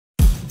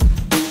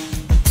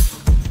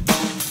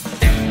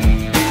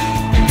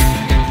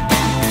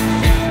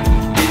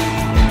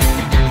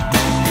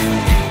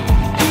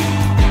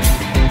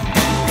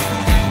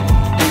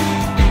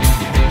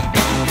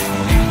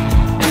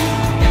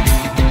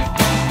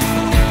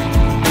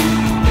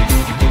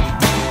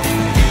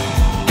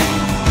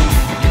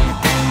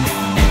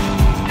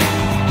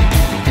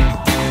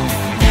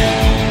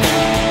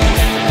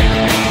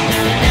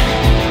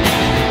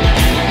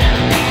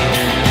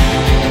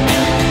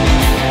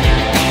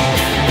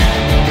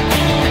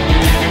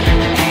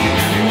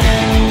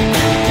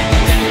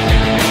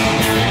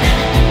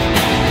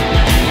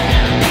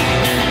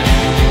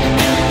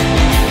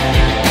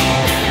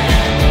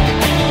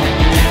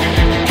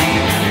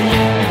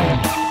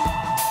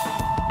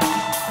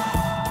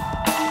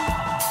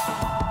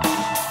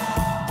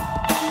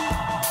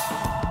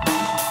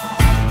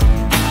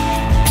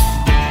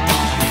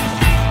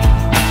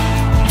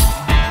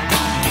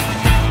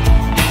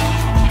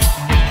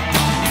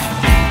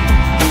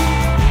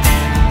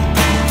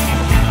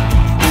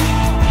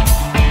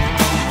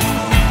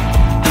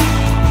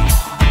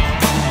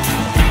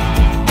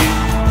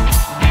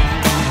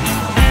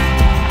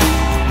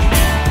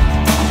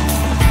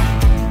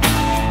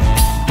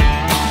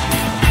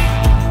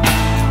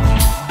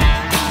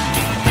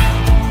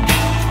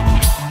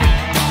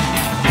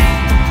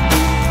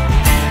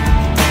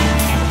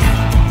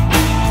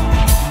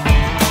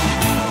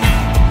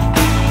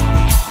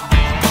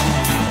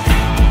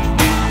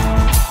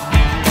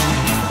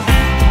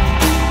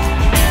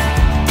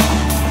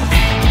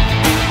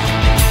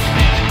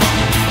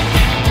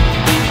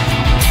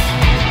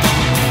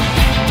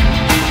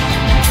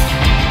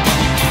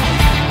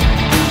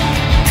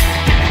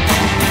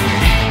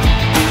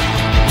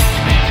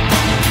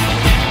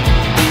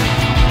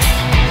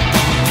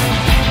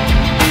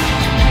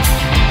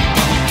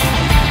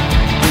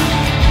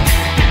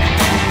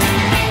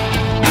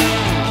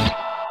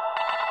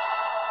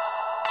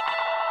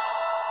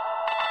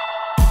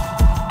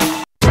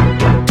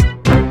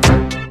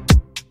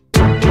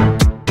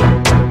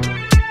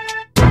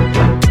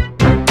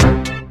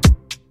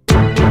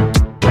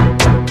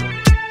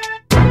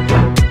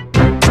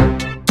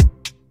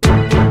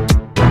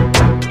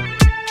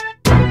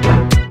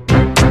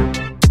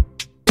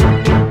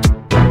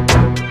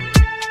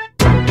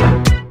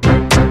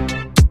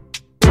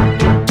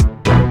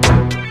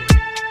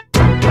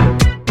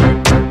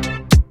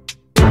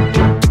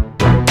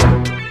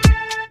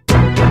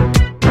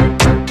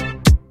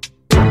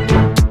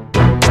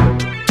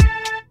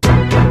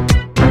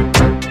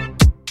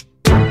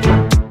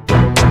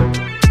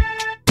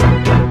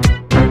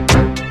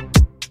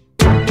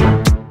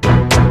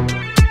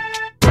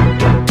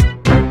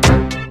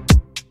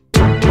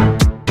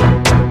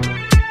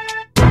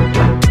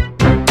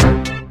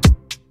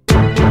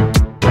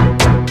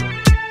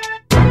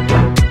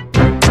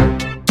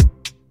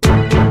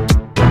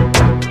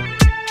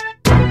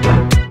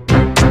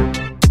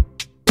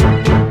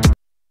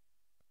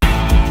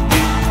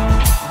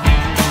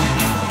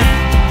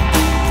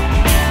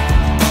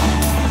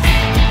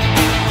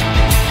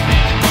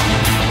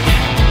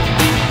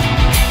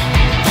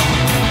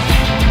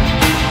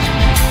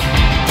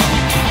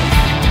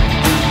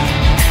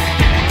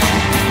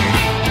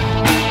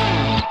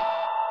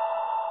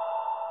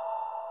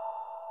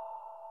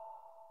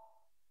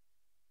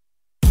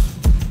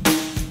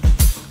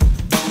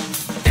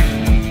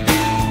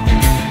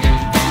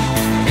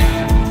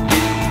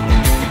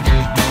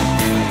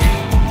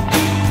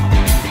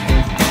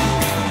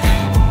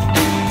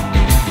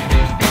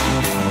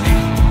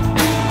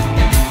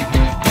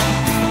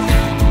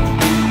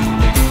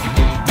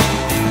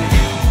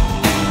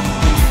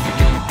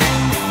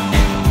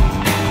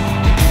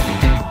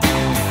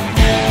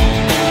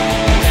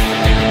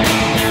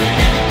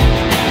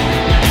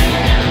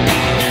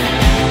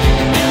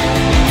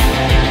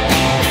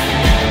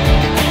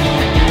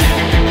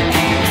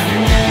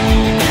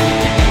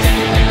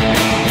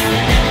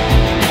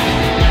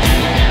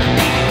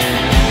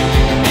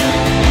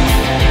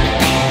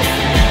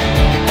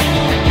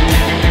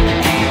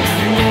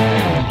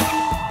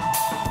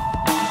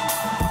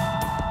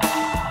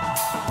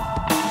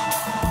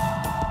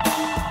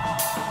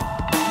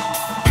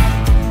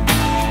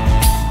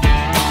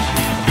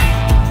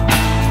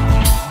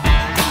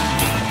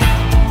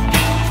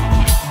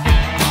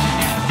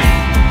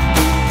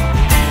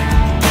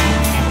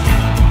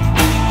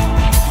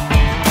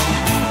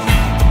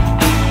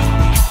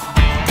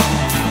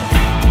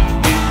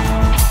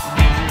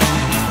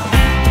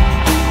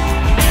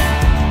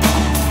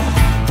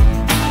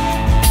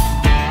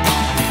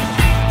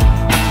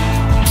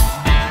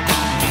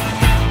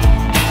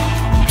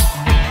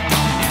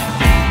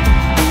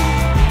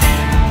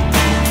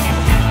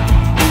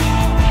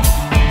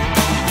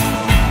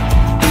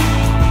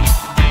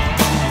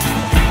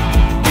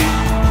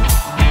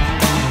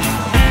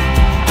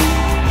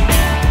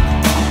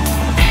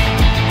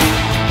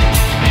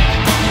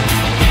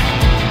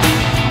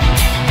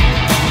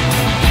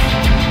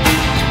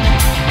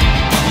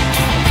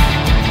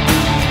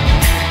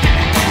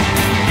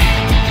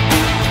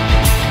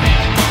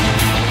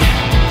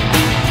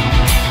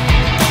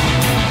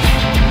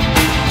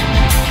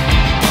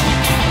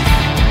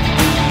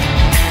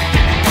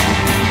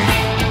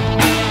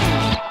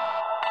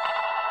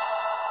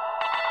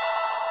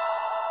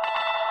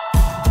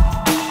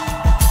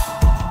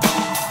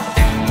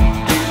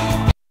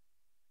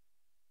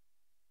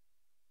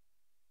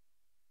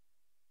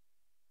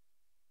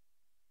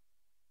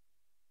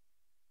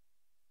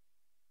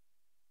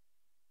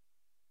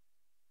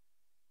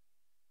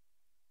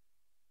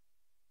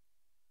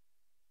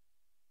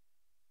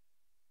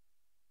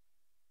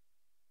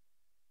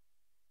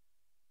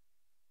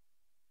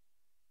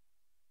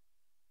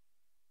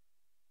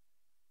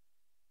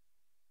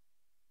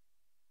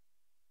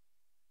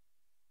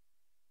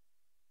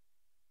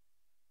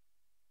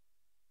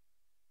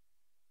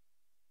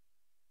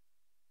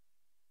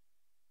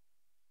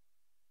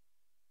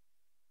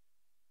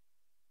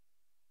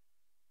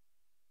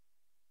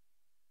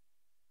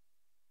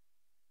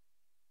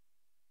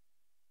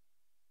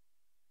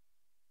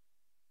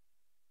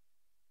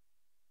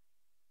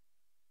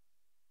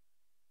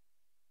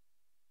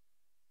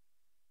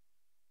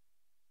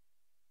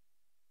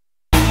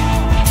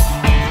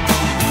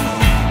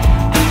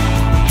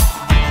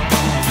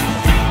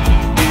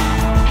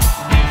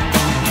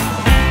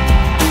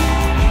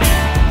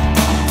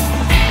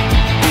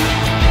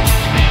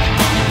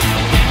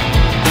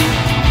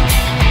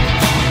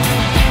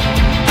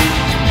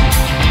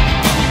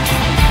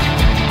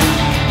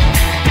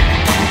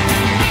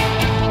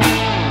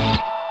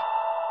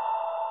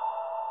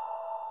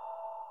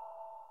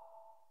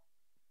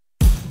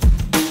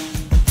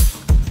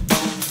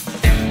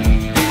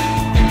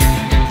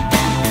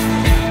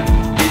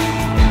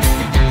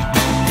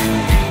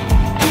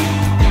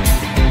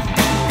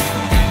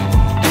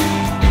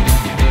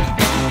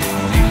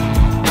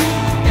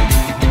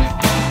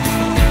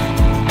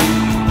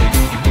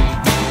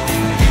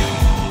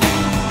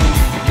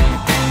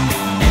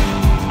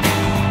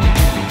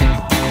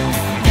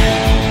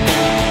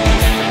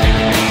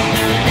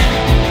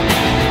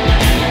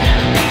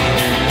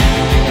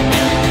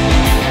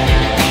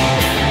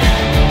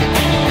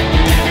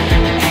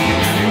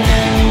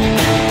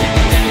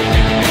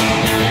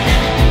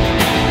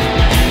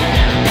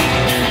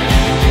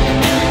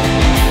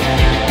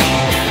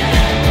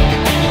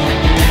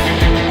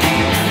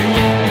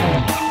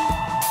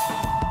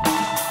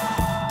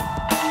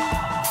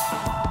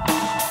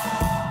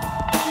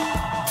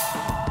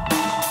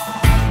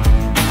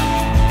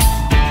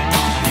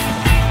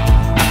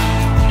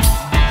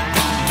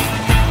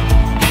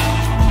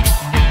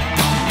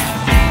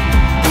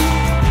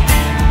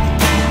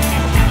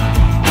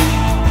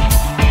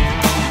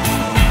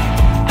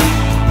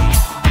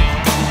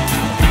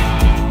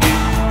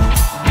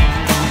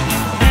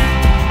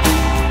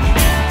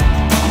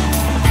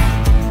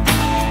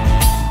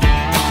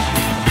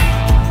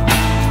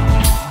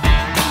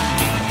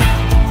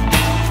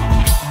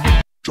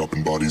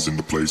bodies in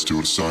the place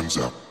till the sun's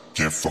out.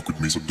 Can't fuck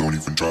with me, so don't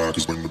even try.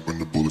 Cause when the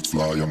bullets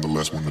fly, I'm the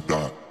last one to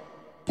die.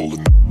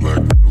 Pulling up black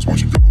windows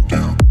once you go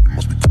down. You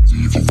must be crazy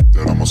if you think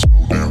that I'ma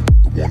slow down.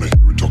 Don't wanna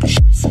hear it talking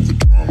shit, fuck the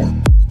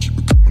drama. Keep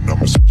it coming,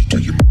 I'ma send you to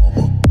your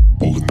mama.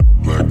 Pulling up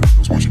black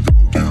windows once you go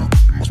down.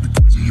 You must be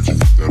crazy if you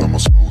think that I'ma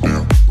slow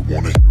down. Don't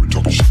wanna hear it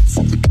talking shit,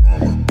 fuck the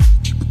drama.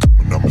 Keep it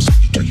coming, I'ma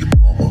send you to your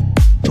mama.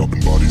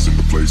 Dropping bodies in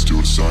the place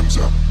till the sun's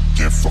out.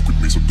 Can't fuck with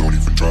me, so don't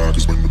even try.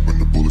 Cause when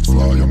the bullets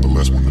fly, I'm the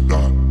last one to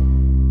die.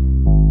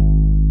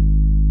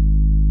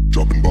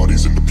 Dropping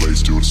bodies in the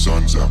place till the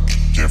sun's out.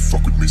 Can't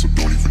fuck with me, so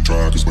don't even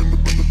try. Cause when the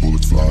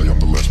bullets fly, I'm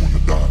the last one to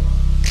die.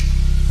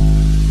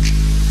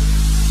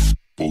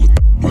 Pulling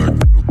up black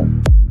window.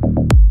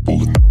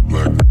 Pulling up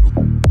black window.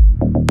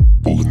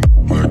 Pulling up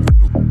black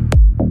window.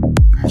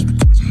 You must be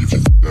crazy if you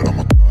think that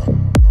I'ma die.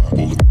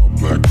 Pulling up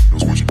black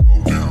windows once you go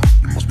down.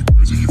 You must be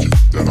crazy if you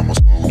think that I'ma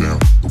slow down.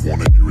 Don't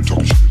wanna hear it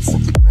talking shit,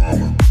 fuck the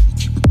drama.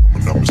 Keep it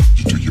coming, I'ma send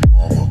you to your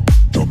mama.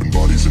 Dropping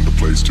bodies in the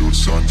place till the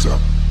sun's out.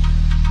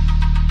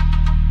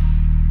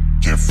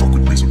 Can't fuck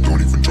with me, so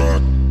don't even try.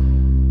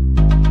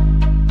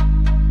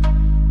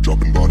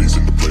 Dropping bodies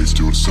in the place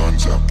till the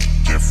sun's out.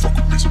 Can't fuck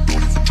with me, so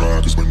don't even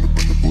try. Cause when the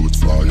bullets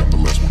fly, I'm the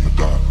last one to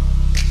die.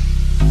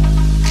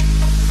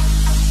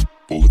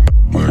 Pulling up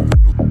black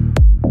window.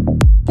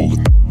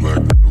 Pulling up black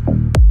window.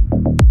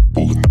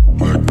 Pulling up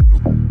black window.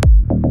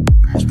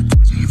 You must be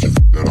crazy if you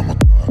think that I'ma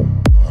die.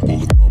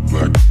 Pulling up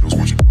black windows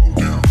once you go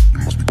down. You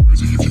must be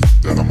crazy if you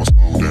think that I'ma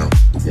slow down.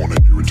 Don't wanna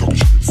hear it talking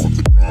shit, fuck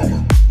the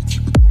drama.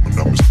 Keep it coming,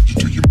 I'ma send you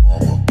to your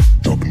mama.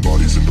 Dropping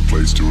bodies in the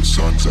place till the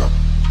sun's out.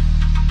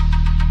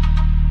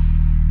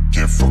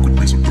 Can't fuck with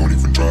me, so don't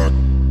even try.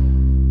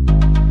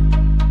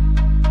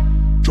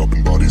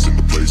 Dropping bodies in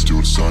the place till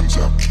the sun's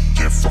out.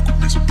 Can't fuck with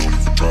me, so don't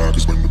even try.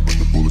 Cause when the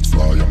bullets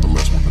fly, I'm the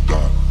last one to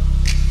die.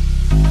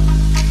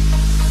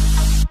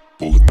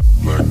 Pulling up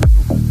black window.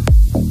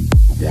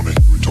 Don't wanna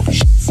hear it talking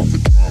shit, fuck the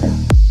drama.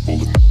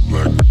 Pulling up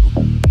black window.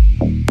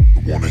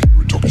 Don't wanna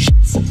hear it talking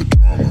shit, fuck the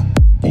drama.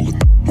 Pulling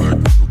up black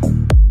window.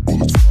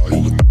 Bullets fly,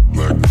 pulling up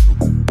black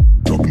window.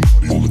 Dropping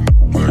bodies, pulling up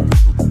black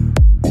window.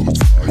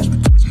 Bullets fly, you be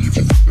crazy if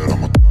you think that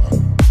I'ma die.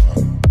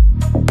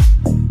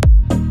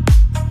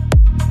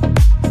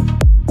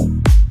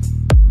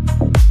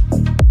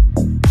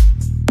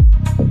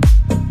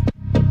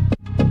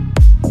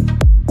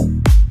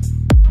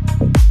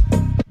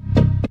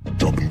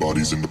 Dropping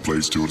bodies in the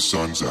place till the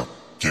sun's out.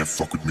 Can't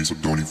fuck with me, so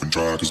don't even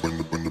try. Cause when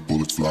the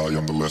bullets fly,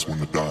 I'm the last one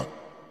to die.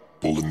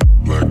 Pulling up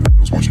black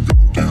windows once you go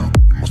down.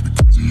 You must be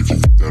crazy if you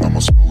think that I'ma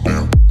slow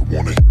down. Don't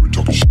wanna hear it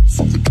talking shit,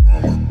 fuck the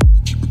drama.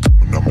 Keep it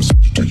coming, I'ma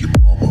send you to your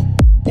mama.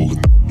 Pulling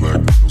up black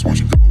windows once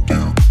you go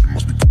down. You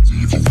must be crazy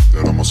if you think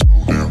that I'ma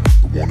slow down.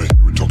 Don't wanna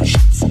hear it talking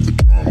shit, fuck the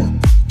drama.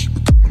 Keep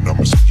it coming,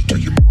 I'ma send you to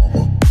your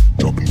mama.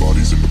 Dropping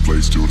bodies in the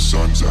place till the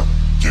sun's out.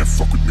 Can't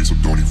fuck with me, so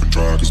don't even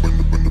try. Cause when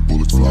the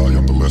bullets fly,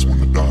 I'm the last one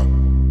to die.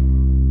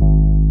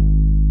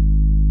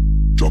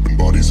 Dropping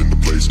bodies in the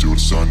place till the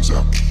sun's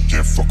out.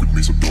 Can't fuck with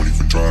me, so don't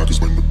even try. Cause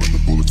when the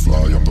bullets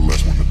fly, I'm the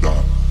last one to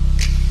die.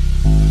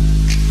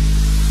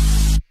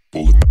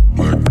 Pulling up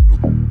black window.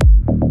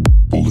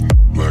 Pulling up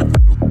black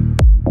window.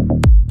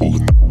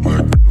 Pulling up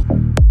black window.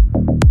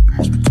 You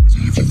must be crazy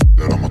if you think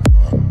that I'ma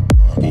die.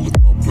 Pulling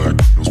up black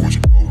windows once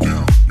you go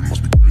down. You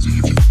must be crazy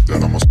if you think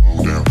that I'ma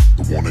slow down.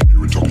 Don't wanna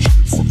hear it talking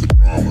shit, fuck the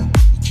drama.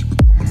 Keep it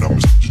coming, I'ma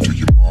send you to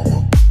your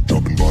mama.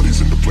 Dropping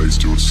bodies in the place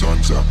till the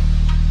sun's out.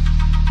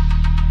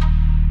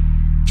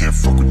 Can't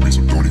fuck with me,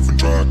 so don't even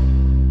try.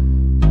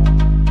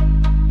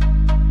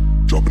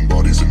 Dropping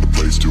bodies in the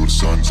place till the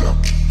sun's out.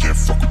 Can't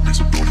fuck with me,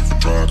 so don't even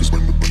try. Cause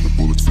when the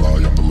bullets fly,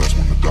 I'm the last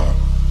one to die.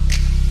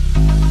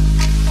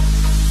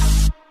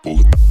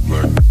 Pulling up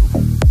black window.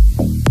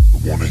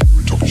 Don't wanna